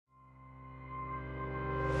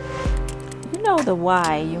know the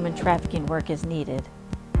why human trafficking work is needed,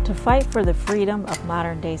 to fight for the freedom of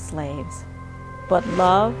modern-day slaves. But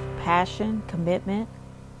love, passion, commitment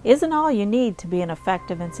isn't all you need to be an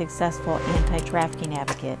effective and successful anti-trafficking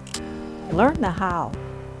advocate. Learn the how.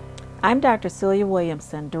 I'm Dr. Celia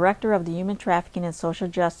Williamson, Director of the Human Trafficking and Social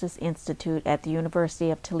Justice Institute at the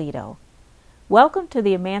University of Toledo. Welcome to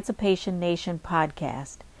the Emancipation Nation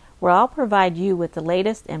podcast, where I'll provide you with the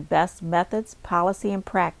latest and best methods, policy, and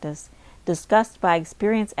practice discussed by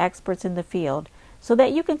experienced experts in the field so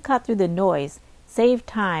that you can cut through the noise, save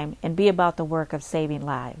time, and be about the work of saving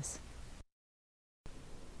lives.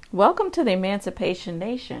 Welcome to the Emancipation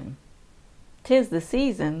Nation. 'Tis the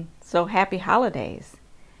season, so happy holidays.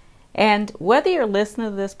 And whether you're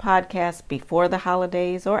listening to this podcast before the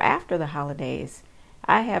holidays or after the holidays,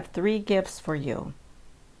 I have 3 gifts for you.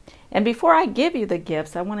 And before I give you the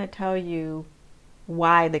gifts, I want to tell you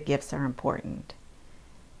why the gifts are important.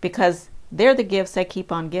 Because they're the gifts I keep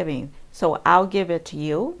on giving. So I'll give it to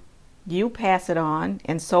you, you pass it on,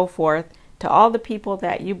 and so forth to all the people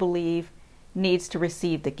that you believe needs to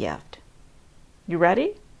receive the gift. You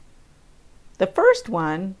ready? The first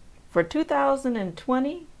one for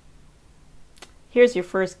 2020, here's your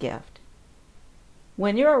first gift.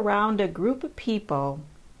 When you're around a group of people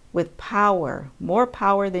with power, more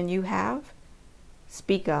power than you have,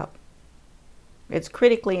 speak up. It's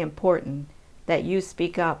critically important that you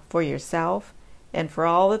speak up for yourself and for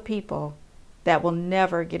all the people that will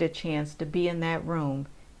never get a chance to be in that room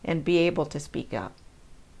and be able to speak up.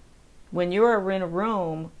 When you're in a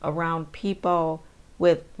room around people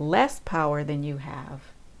with less power than you have,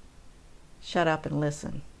 shut up and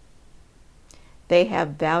listen. They have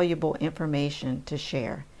valuable information to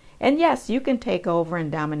share. And yes, you can take over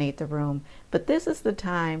and dominate the room, but this is the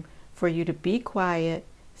time for you to be quiet,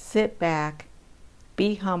 sit back,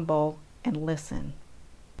 be humble, and listen.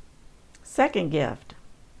 Second gift.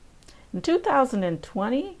 In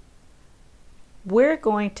 2020, we're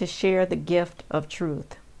going to share the gift of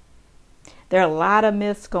truth. There are a lot of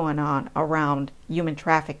myths going on around human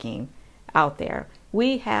trafficking out there.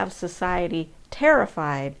 We have society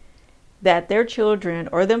terrified that their children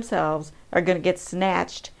or themselves are going to get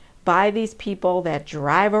snatched by these people that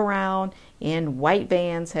drive around in white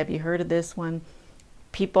vans. Have you heard of this one?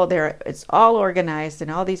 People there, it's all organized,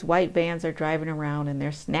 and all these white vans are driving around and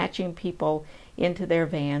they're snatching people into their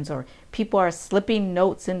vans, or people are slipping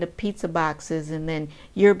notes into pizza boxes and then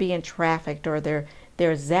you're being trafficked, or they're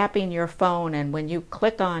zapping your phone, and when you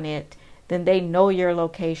click on it, then they know your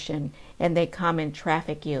location and they come and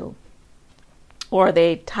traffic you. Or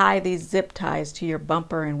they tie these zip ties to your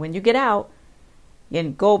bumper, and when you get out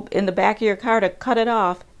and go in the back of your car to cut it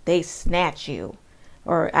off, they snatch you.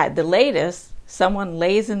 Or at the latest, someone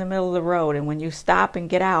lays in the middle of the road, and when you stop and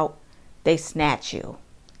get out, they snatch you.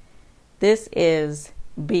 This is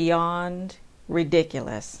beyond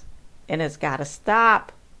ridiculous, and it's got to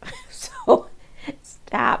stop. So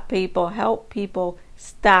stop, people. Help people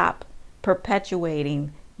stop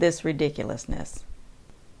perpetuating this ridiculousness.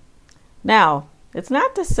 Now, it's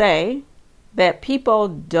not to say that people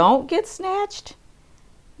don't get snatched.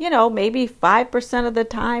 You know, maybe 5% of the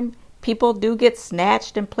time people do get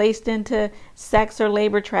snatched and placed into sex or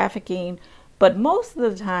labor trafficking, but most of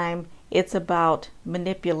the time it's about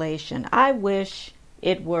manipulation. I wish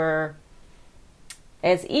it were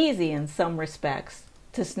as easy in some respects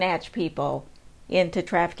to snatch people into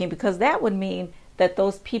trafficking, because that would mean that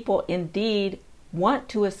those people indeed want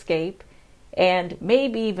to escape and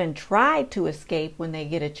maybe even try to escape when they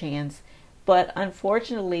get a chance. But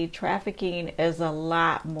unfortunately, trafficking is a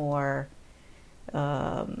lot more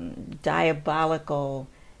diabolical,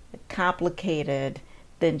 complicated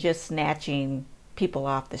than just snatching people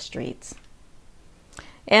off the streets.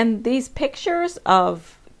 And these pictures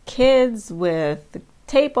of kids with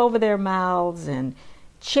tape over their mouths and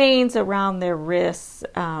chains around their wrists,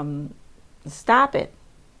 stop it.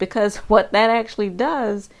 Because what that actually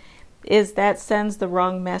does is that sends the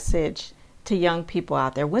wrong message to young people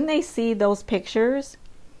out there. When they see those pictures,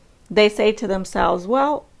 they say to themselves,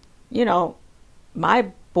 well, you know,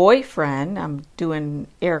 my boyfriend, I'm doing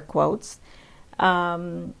air quotes,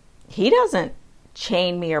 he doesn't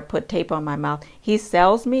chain me or put tape on my mouth. He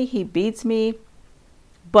sells me, he beats me,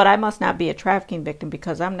 but I must not be a trafficking victim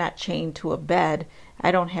because I'm not chained to a bed.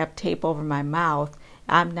 I don't have tape over my mouth.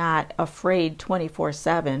 I'm not afraid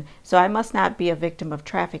 24/7, so I must not be a victim of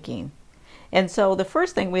trafficking. And so the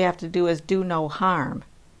first thing we have to do is do no harm.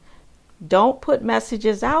 Don't put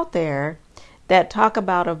messages out there that talk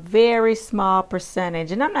about a very small percentage,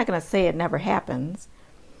 and I'm not going to say it never happens,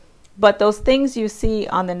 But those things you see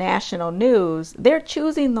on the national news, they're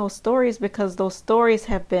choosing those stories because those stories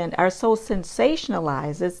are so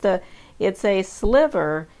sensationalized. It's a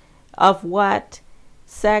sliver of what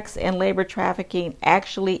sex and labor trafficking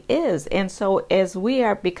actually is. And so as we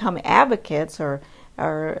become advocates or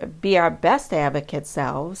be our best advocate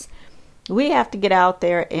selves, we have to get out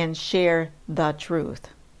there and share the truth.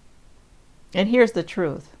 And here's the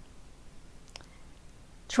truth.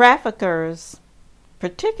 Traffickers,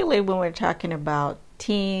 particularly when we're talking about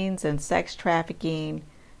teens and sex trafficking,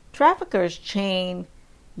 traffickers chain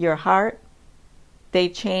your heart, they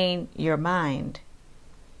chain your mind,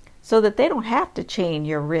 so that they don't have to chain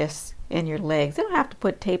your wrists and your legs. They don't have to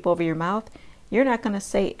put tape over your mouth. You're not going to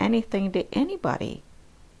say anything to anybody.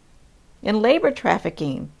 In labor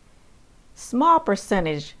trafficking, small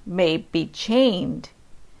percentage may be chained.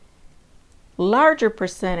 Larger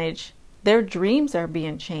percentage, their dreams are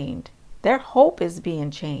being chained. Their hope is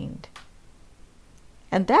being chained.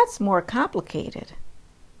 And that's more complicated.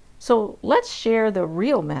 So let's share the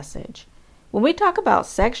real message. When we talk about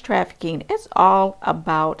sex trafficking, it's all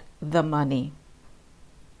about the money.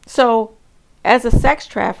 So, as a sex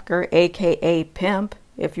trafficker, aka pimp,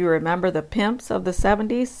 if you remember the pimps of the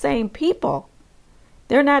 70s, same people.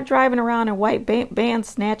 They're not driving around in white vans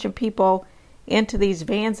snatching people into these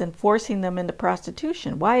vans and forcing them into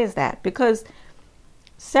prostitution. Why is that? Because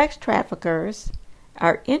sex traffickers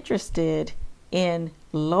are interested in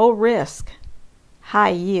low risk, high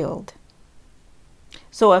yield.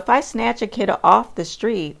 So if I snatch a kid off the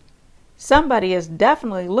street, somebody is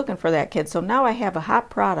definitely looking for that kid. So now I have a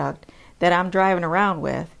hot product that I'm driving around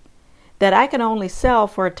with that I can only sell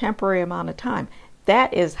for a temporary amount of time.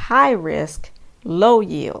 That is high risk, low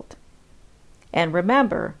yield. And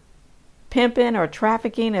remember, pimping or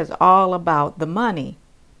trafficking is all about the money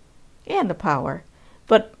and the power,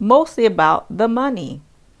 but mostly about the money.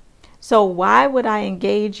 So why would I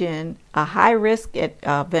engage in a high risk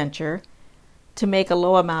venture to make a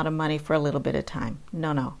low amount of money for a little bit of time?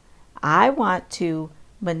 No. I want to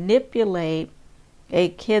manipulate a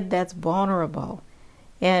kid that's vulnerable.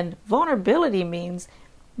 And vulnerability means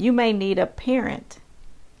you may need a parent.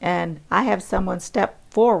 And I have someone step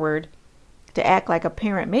forward to act like a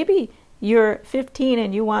parent. Maybe you're 15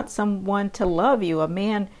 and you want someone to love you,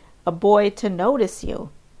 a boy to notice you,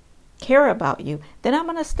 care about you. Then I'm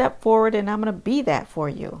going to step forward and I'm going to be that for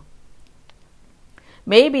you.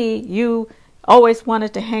 Maybe you always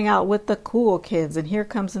wanted to hang out with the cool kids, and here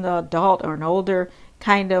comes an adult or an older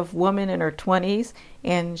kind of woman in her 20s,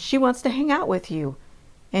 and she wants to hang out with you,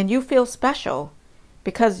 and you feel special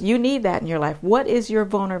because you need that in your life. What is your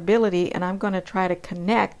vulnerability? And I'm going to try to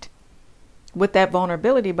connect with that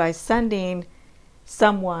vulnerability by sending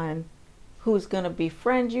someone who's going to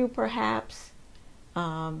befriend you perhaps,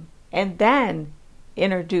 and then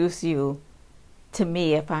introduce you to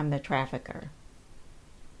me if I'm the trafficker.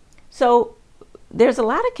 So there's a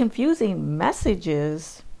lot of confusing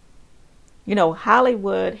messages. You know,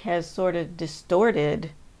 Hollywood has sort of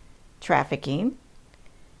distorted trafficking.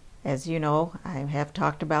 As you know, I have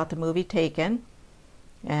talked about the movie Taken,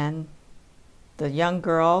 and the young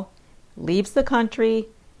girl leaves the country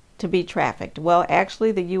to be trafficked. Well,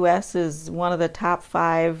 actually, the U.S. is one of the top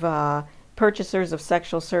 5 purchasers of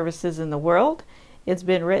sexual services in the world. It's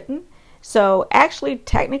been written. So actually,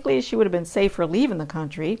 technically, she would have been safer leaving the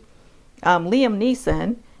country. Liam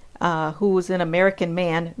Neeson, who's an American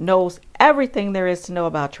man, knows everything there is to know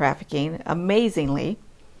about trafficking, amazingly.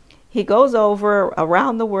 He goes over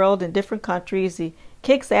around the world in different countries. He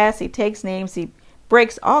kicks ass, he takes names, he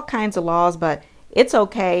breaks all kinds of laws, but it's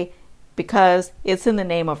okay because it's in the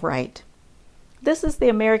name of right. This is the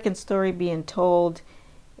American story being told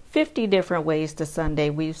 50 different ways to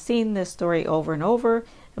Sunday. We've seen this story over and over.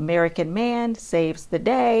 American man saves the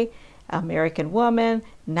day. American woman,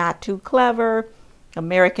 not too clever.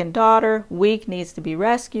 American daughter, weak, needs to be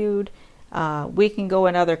rescued. We can go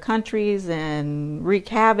in other countries and wreak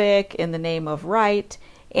havoc in the name of right.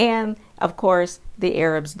 And, of course, the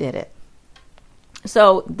Arabs did it.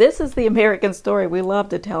 So this is the American story we love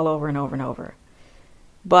to tell over and over and over.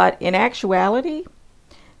 But in actuality,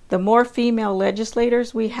 the more female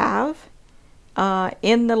legislators we have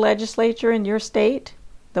in the legislature in your state,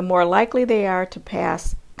 the more likely they are to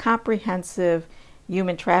pass comprehensive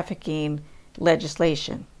human trafficking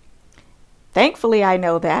legislation. Thankfully, I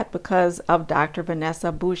know that because of Dr.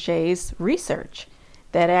 Vanessa Boucher's research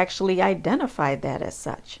that actually identified that as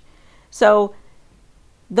such. So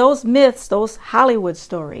those myths, those Hollywood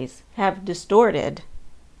stories have distorted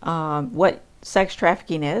what sex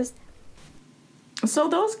trafficking is. So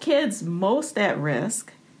those kids most at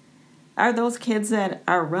risk, are those kids that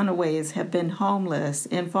are runaways, have been homeless,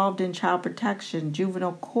 involved in child protection,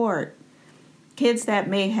 juvenile court, kids that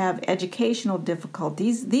may have educational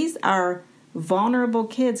difficulties. These are vulnerable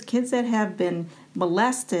kids, kids that have been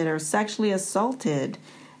molested or sexually assaulted.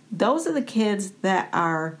 Those are the kids that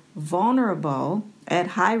are vulnerable, at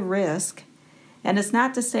high risk. And it's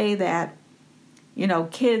not to say that,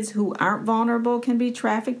 kids who aren't vulnerable can be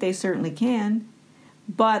trafficked. They certainly can.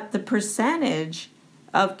 But the percentage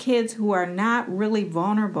of kids who are not really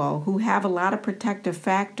vulnerable, who have a lot of protective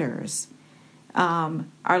factors,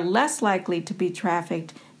 are less likely to be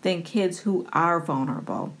trafficked than kids who are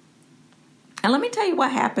vulnerable. And let me tell you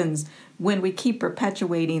what happens when we keep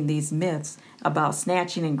perpetuating these myths about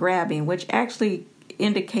snatching and grabbing, which actually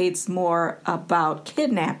indicates more about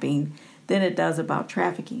kidnapping than it does about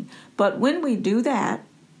trafficking. But when we do that,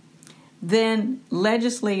 then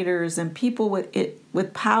legislators and people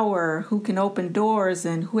with power who can open doors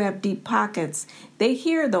and who have deep pockets, they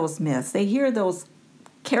hear those myths. They hear those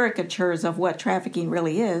caricatures of what trafficking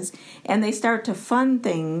really is, and they start to fund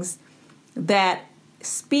things that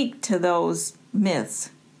speak to those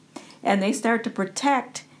myths. And they start to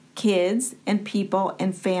protect kids and people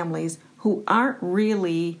and families who aren't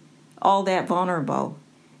really all that vulnerable.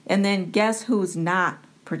 And then guess who's not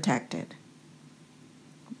protected?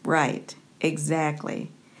 Right, exactly.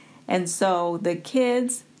 And so the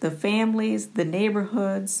kids, the families, the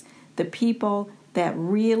neighborhoods, the people that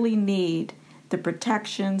really need the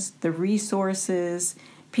protections, the resources,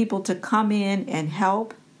 people to come in and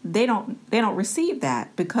help, they don't receive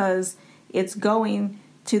that, because it's going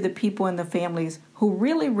to the people and the families who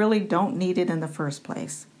really, really don't need it in the first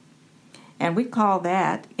place. And we call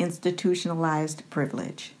that institutionalized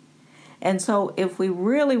privilege. And so if we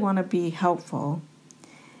really want to be helpful,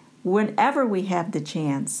 whenever we have the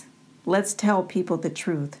chance, let's tell people the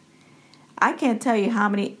truth. I can't tell you how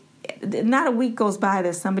many, not a week goes by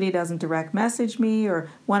that somebody doesn't direct message me, or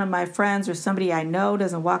one of my friends or somebody I know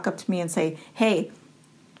doesn't walk up to me and say, hey,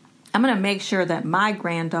 I'm going to make sure that my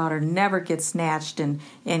granddaughter never gets snatched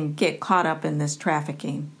and get caught up in this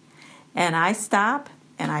trafficking. And I stop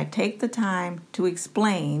and I take the time to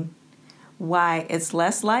explain why it's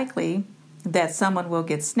less likely that someone will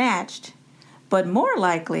get snatched, but more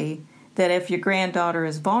likely that if your granddaughter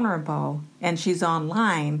is vulnerable and she's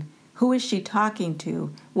online, who is she talking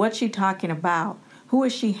to? What's she talking about? Who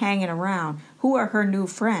is she hanging around? Who are her new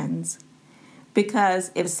friends?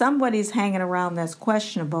 Because if somebody's hanging around that's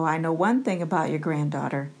questionable, I know one thing about your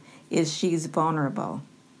granddaughter is she's vulnerable.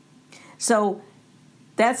 So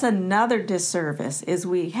that's another disservice, is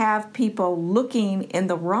we have people looking in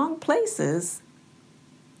the wrong places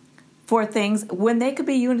for things when they could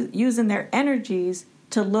be using their energies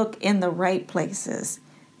to look in the right places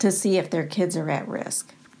to see if their kids are at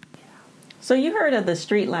risk. So you heard of the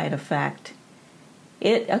streetlight effect.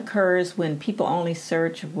 It occurs when people only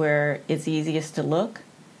search where it's easiest to look.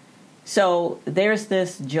 So there's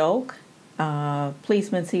this joke.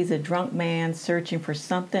 Policeman sees a drunk man searching for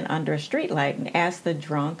something under a streetlight and asks the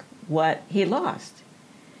drunk what he lost.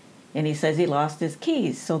 And he says he lost his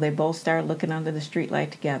keys. So they both start looking under the streetlight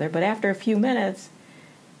together. But after a few minutes,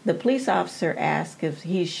 the police officer asks if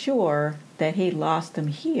he's sure that he lost them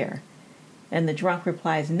here. And the drunk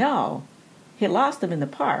replies, no, he lost them in the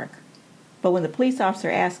park. But when the police officer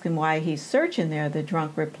asks him why he's searching there, the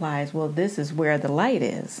drunk replies, well, this is where the light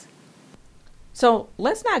is. So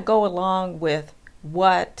let's not go along with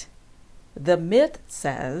what the myth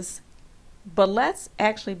says, but let's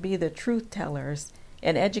actually be the truth tellers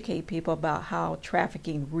and educate people about how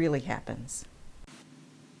trafficking really happens.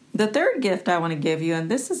 The third gift I want to give you, and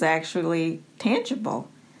this is actually tangible,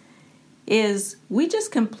 is we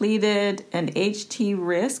just completed an HT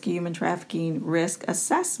risk, human trafficking risk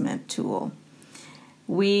assessment tool.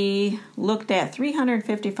 We looked at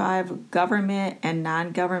 355 government and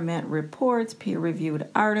non-government reports, peer-reviewed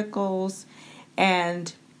articles,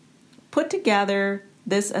 and put together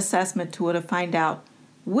this assessment tool to find out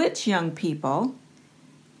which young people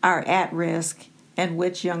are at risk and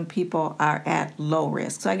which young people are at low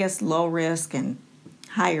risk. So I guess low risk and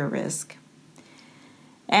higher risk.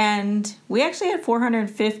 And we actually had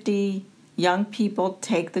 450 young people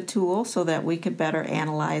take the tool so that we could better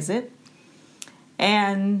analyze it.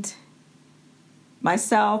 And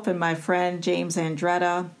myself and my friend James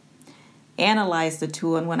Andretta analyzed the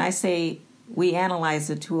tool. And when I say we analyzed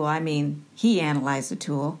the tool, I mean he analyzed the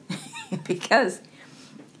tool because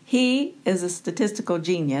he is a statistical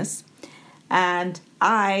genius. And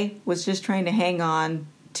I was just trying to hang on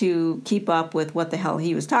to keep up with what the hell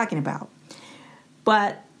he was talking about.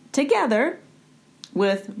 But together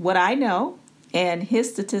with what I know and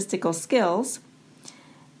his statistical skills,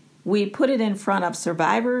 We put it in front of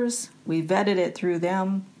survivors. We vetted it through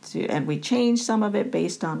them, and we changed some of it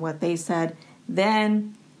based on what they said.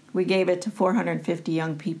 Then we gave it to 450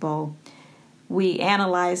 young people. We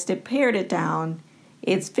analyzed it, pared it down.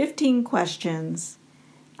 It's 15 questions.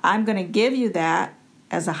 I'm going to give you that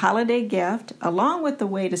as a holiday gift, along with the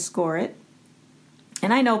way to score it.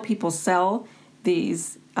 And I know people sell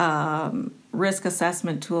these risk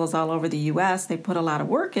assessment tools all over the U.S. They put a lot of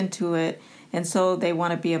work into it, and so they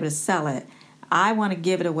want to be able to sell it. I want to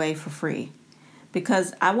give it away for free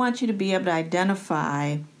because I want you to be able to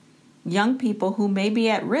identify young people who may be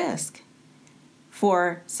at risk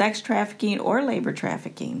for sex trafficking or labor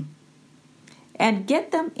trafficking and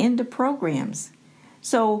get them into programs.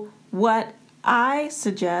 So what I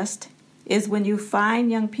suggest is when you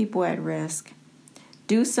find young people at risk,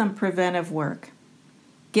 do some preventive work.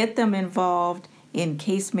 Get them involved in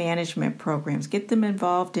case management programs. Get them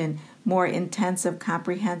involved in more intensive,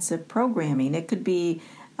 comprehensive programming. It could be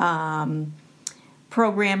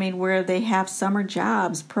programming where they have summer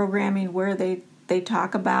jobs, programming where they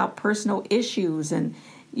talk about personal issues, and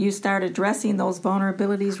you start addressing those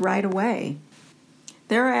vulnerabilities right away.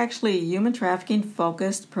 There are actually human trafficking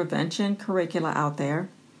focused prevention curricula out there.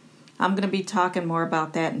 I'm going to be talking more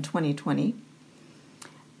about that in 2020.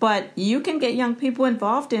 But you can get young people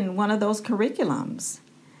involved in one of those curriculums.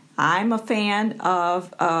 I'm a fan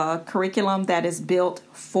of a curriculum that is built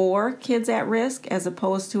for kids at risk as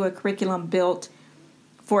opposed to a curriculum built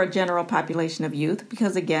for a general population of youth.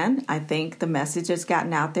 Because again, I think the message has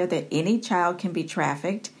gotten out there that any child can be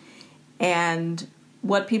trafficked. And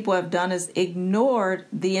what people have done is ignored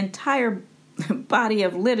the entire body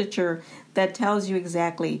of literature that tells you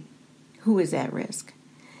exactly who is at risk.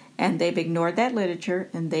 And they've ignored that literature,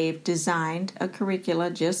 and they've designed a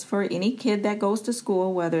curricula just for any kid that goes to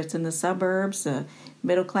school, whether it's in the suburbs, a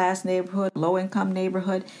middle-class neighborhood, low-income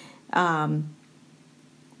neighborhood,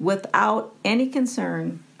 without any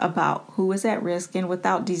concern about who is at risk and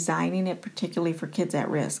without designing it particularly for kids at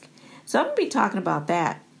risk. So I'm going to be talking about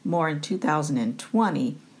that more in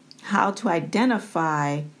 2020, how to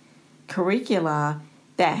identify curricula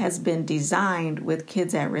that has been designed with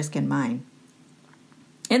kids at risk in mind.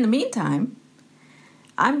 In the meantime,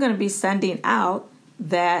 I'm going to be sending out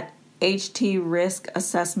that HT risk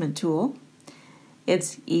assessment tool.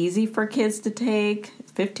 It's easy for kids to take,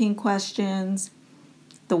 15 questions.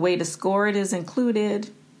 The way to score it is included.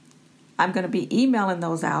 I'm going to be emailing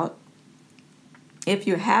those out. If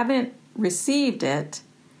you haven't received it,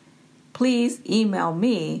 please email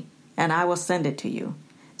me and I will send it to you.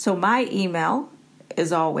 So my email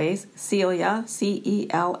is always Celia,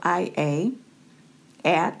 Celia,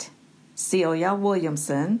 at Celia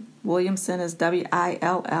Williamson. Williamson is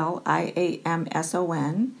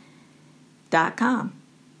WILLIAMSON.com.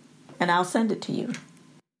 And I'll send it to you.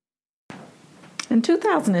 In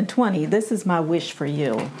 2020, this is my wish for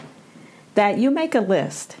you, that you make a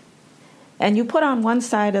list and you put on one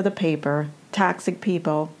side of the paper toxic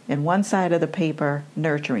people and one side of the paper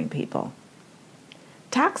nurturing people.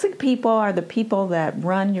 Toxic people are the people that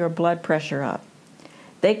run your blood pressure up.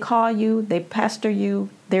 They call you, they pester you,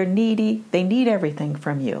 they're needy, they need everything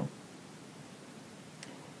from you.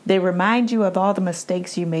 They remind you of all the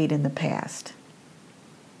mistakes you made in the past.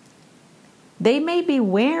 They may be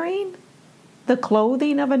wearing the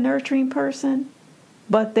clothing of a nurturing person,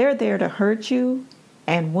 but they're there to hurt you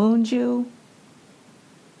and wound you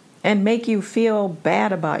and make you feel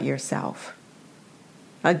bad about yourself.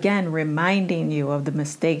 Again, reminding you of the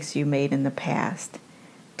mistakes you made in the past,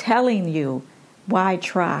 telling you, why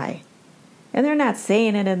try? And they're not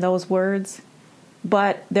saying it in those words,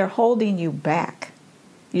 but they're holding you back.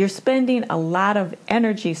 You're spending a lot of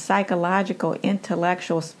energy, psychological,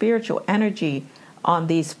 intellectual, spiritual energy on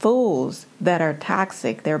these fools that are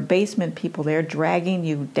toxic. They're basement people. They're dragging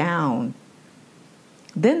you down.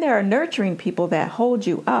 Then there are nurturing people that hold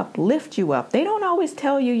you up, lift you up. They don't always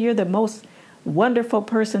tell you you're the most wonderful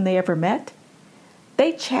person they ever met.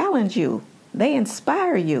 They challenge you. They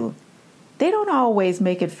inspire you. They don't always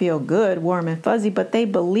make it feel good, warm and fuzzy, but they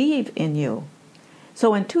believe in you.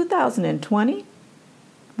 So in 2020,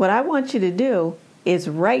 what I want you to do is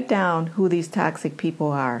write down who these toxic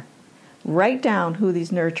people are. Write down who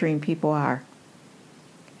these nurturing people are.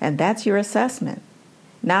 And that's your assessment.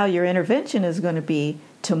 Now your intervention is going to be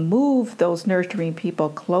to move those nurturing people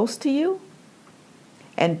close to you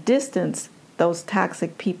and distance those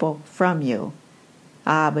toxic people from you.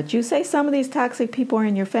 But you say some of these toxic people are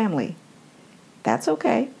in your family. That's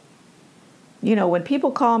okay. You know, when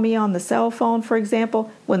people call me on the cell phone, for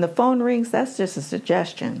example, when the phone rings, that's just a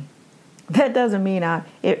suggestion. That doesn't mean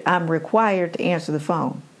I'm required to answer the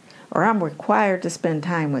phone. or I'm required to spend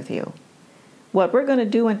time with you. What we're going to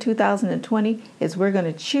do in 2020 is we're going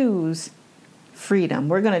to choose freedom.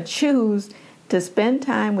 We're going to choose to spend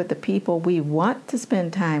time with the people we want to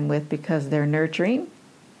spend time with because they're nurturing.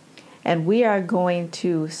 And we are going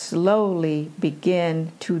to slowly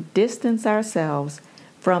begin to distance ourselves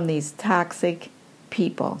from these toxic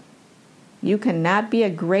people. You cannot be a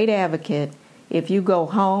great advocate if you go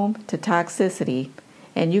home to toxicity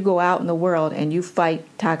and you go out in the world and you fight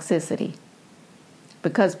toxicity.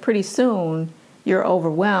 Because pretty soon you're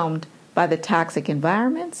overwhelmed by the toxic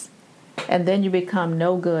environments and then you become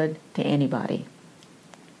no good to anybody.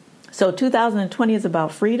 So 2020 is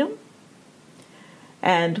about freedom.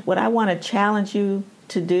 And what I want to challenge you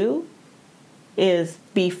to do is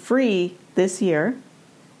be free this year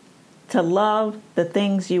to love the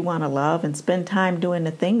things you want to love and spend time doing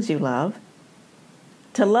the things you love,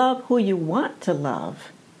 to love who you want to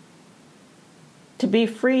love, to be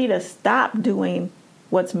free to stop doing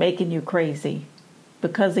what's making you crazy.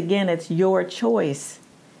 Because again, it's your choice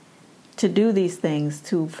to do these things,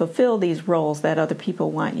 to fulfill these roles that other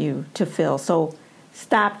people want you to fill. So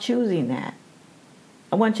stop choosing that.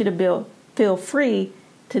 I want you to feel free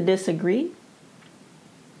to disagree.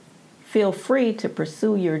 Feel free to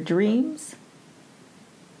pursue your dreams.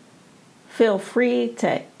 Feel free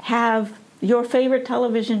to have your favorite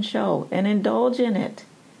television show and indulge in it.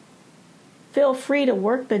 Feel free to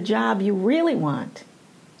work the job you really want.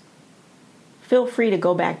 Feel free to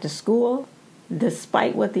go back to school,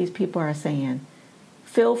 despite what these people are saying.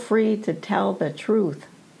 Feel free to tell the truth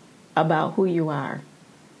about who you are.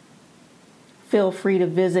 Feel free to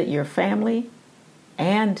visit your family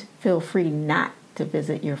and feel free not to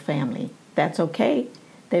visit your family. That's okay.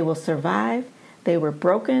 They will survive. They were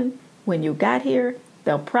broken when you got here.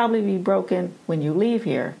 They'll probably be broken when you leave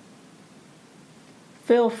here.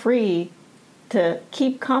 Feel free to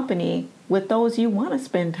keep company with those you want to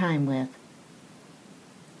spend time with.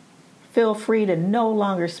 Feel free to no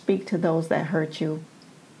longer speak to those that hurt you.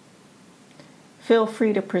 Feel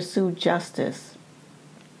free to pursue justice.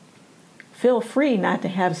 Feel free not to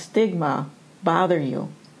have stigma bother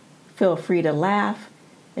you. Feel free to laugh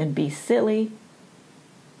and be silly.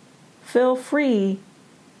 Feel free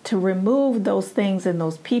to remove those things and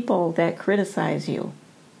those people that criticize you.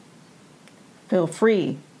 Feel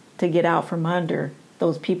free to get out from under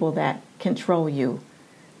those people that control you.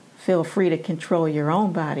 Feel free to control your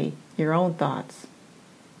own body, your own thoughts.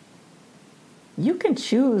 You can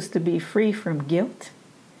choose to be free from guilt.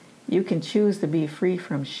 You can choose to be free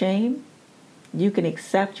from shame. You can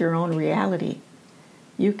accept your own reality.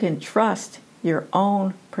 You can trust your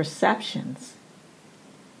own perceptions.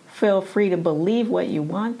 Feel free to believe what you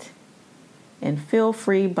want, and feel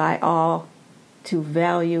free by all to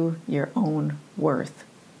value your own worth.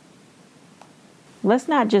 Let's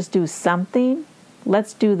not just do something,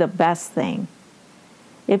 let's do the best thing.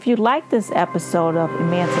 If you like this episode of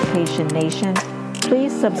Emancipation Nation,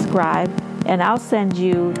 please subscribe and I'll send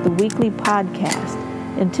you the weekly podcast.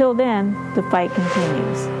 Until then, the fight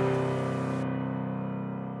continues.